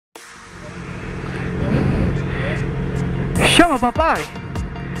Chama, papai!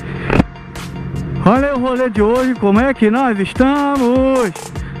 Olha aí o rolê de hoje, como é que nós estamos?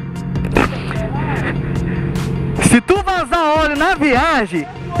 Se tu vazar óleo na viagem,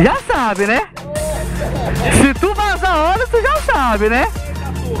 já sabe, né? Se tu vazar óleo, tu já sabe, né?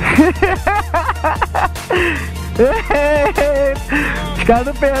 Os caras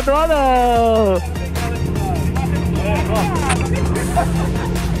não perdoam, não.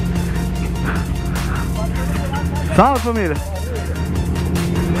 Salve, família.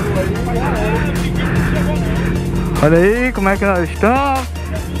 Olha aí como é que nós estamos.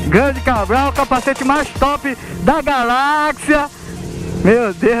 Grande Cabral, o capacete mais top da galáxia.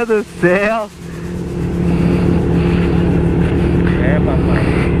 Meu Deus do céu. É,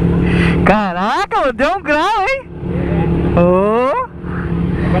 papai. Caraca, deu um grau, hein? Oh.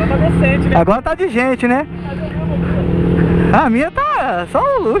 Agora tá decente, né? Agora tá de gente, né? A minha tá só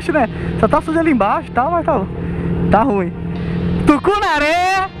o luxo, né? Só tá suja ali embaixo e tal, mas tá ruim.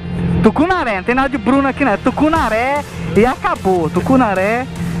 Tucunaré. Tucunaré, não tem nada de Bruno aqui, né? Tucunaré e acabou. Tucunaré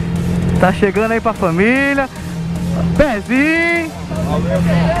tá chegando aí pra família. Pezinho.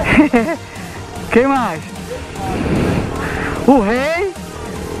 Quem mais? O rei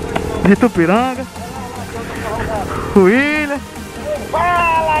de Tupiranga. O William.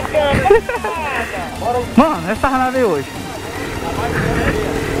 Fala, Mano, essa nave aí hoje.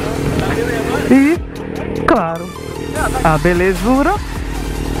 E, claro, a belezura.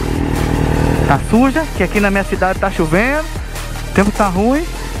 Tá suja, que aqui na minha cidade tá chovendo. O tempo tá ruim.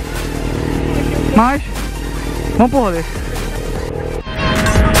 Mas, vamos pro rolê.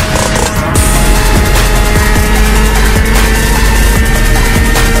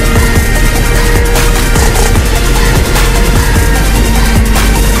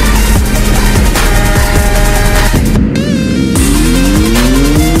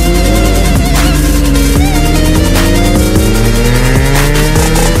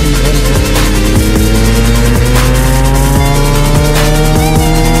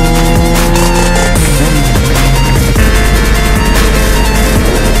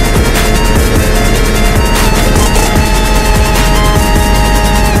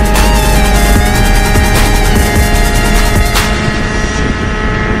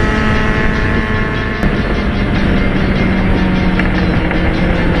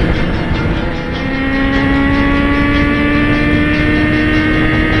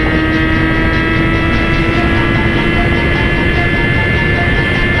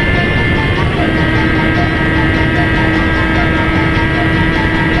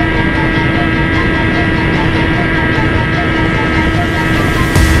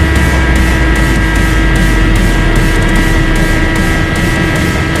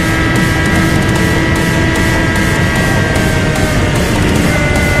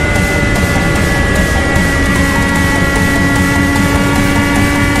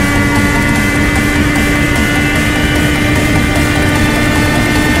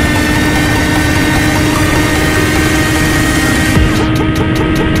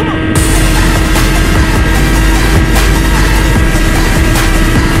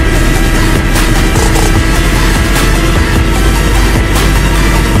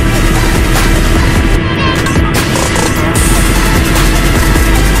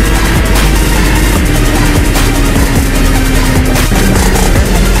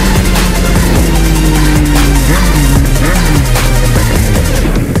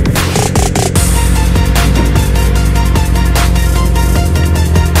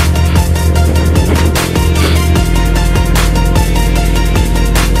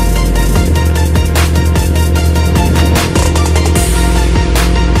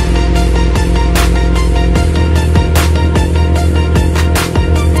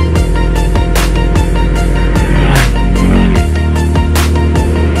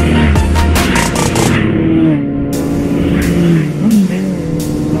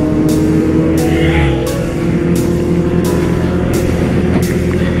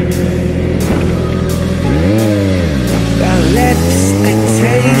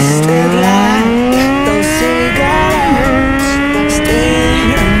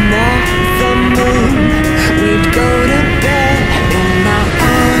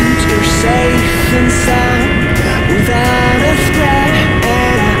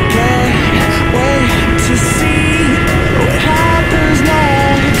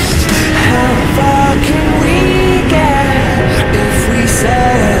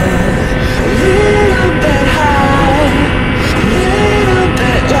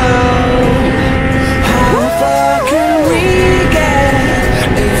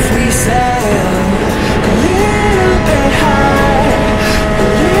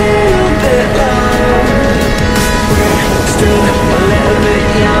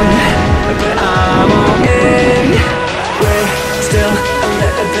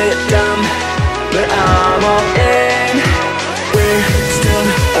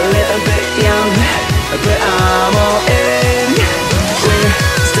 but I'm all in. We're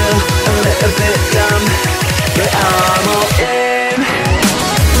still a little bit dumb, but I'm all in.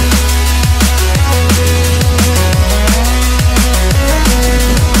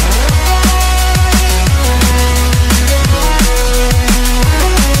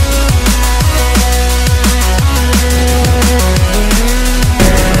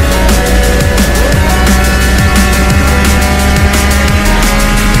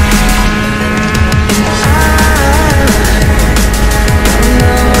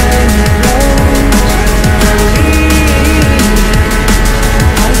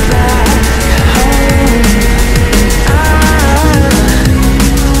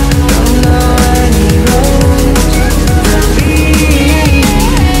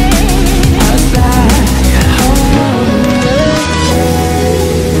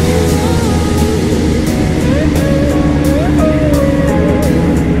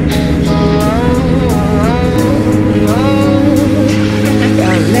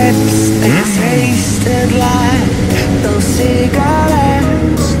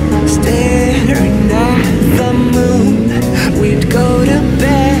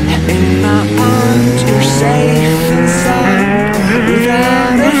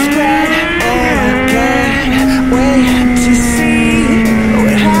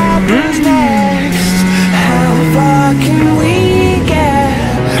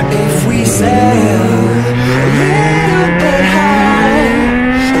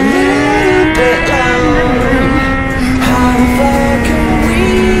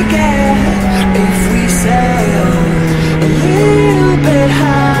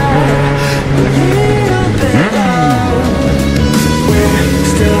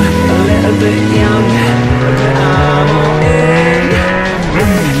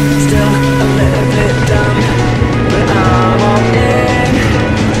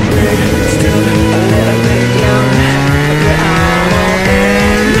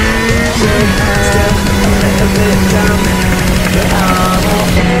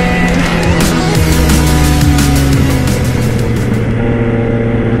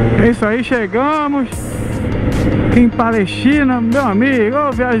 Aí chegamos aqui em Palestina, meu amigo.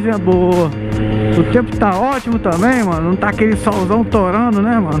 Ô, viagem boa. O tempo tá ótimo também, mano. Não tá aquele solzão torando,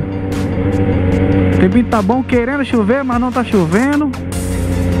 né, mano? O tempinho tá bom, querendo chover, mas não tá chovendo.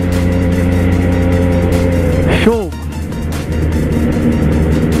 Show.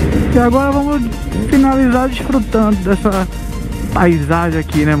 E agora vamos finalizar desfrutando dessa paisagem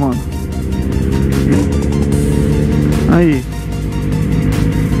aqui, né, mano? Aí.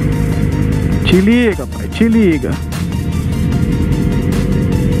 Te liga, pai, te liga.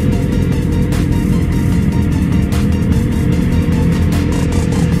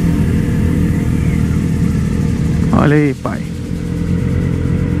 Olha aí, pai.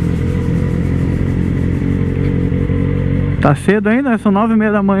 Tá cedo ainda, são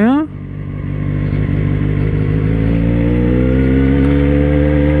 9h30 da manhã.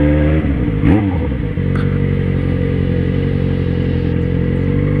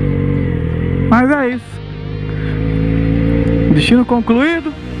 Mas é isso. Destino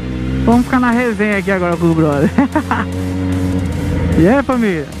concluído. Vamos ficar na resenha aqui agora com os brothers. E aí,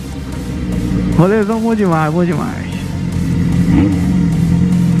 família? Rolezão bom demais, bom demais.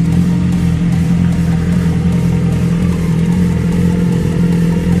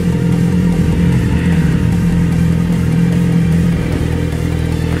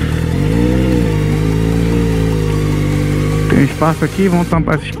 Tem espaço aqui, vamos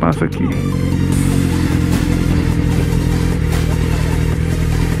tampar esse espaço aqui.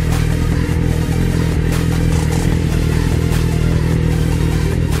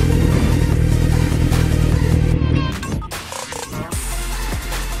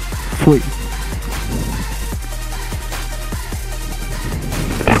 Foi.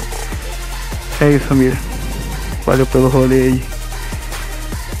 É isso, família. Valeu pelo rolê aí.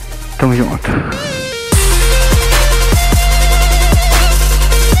 Tamo junto.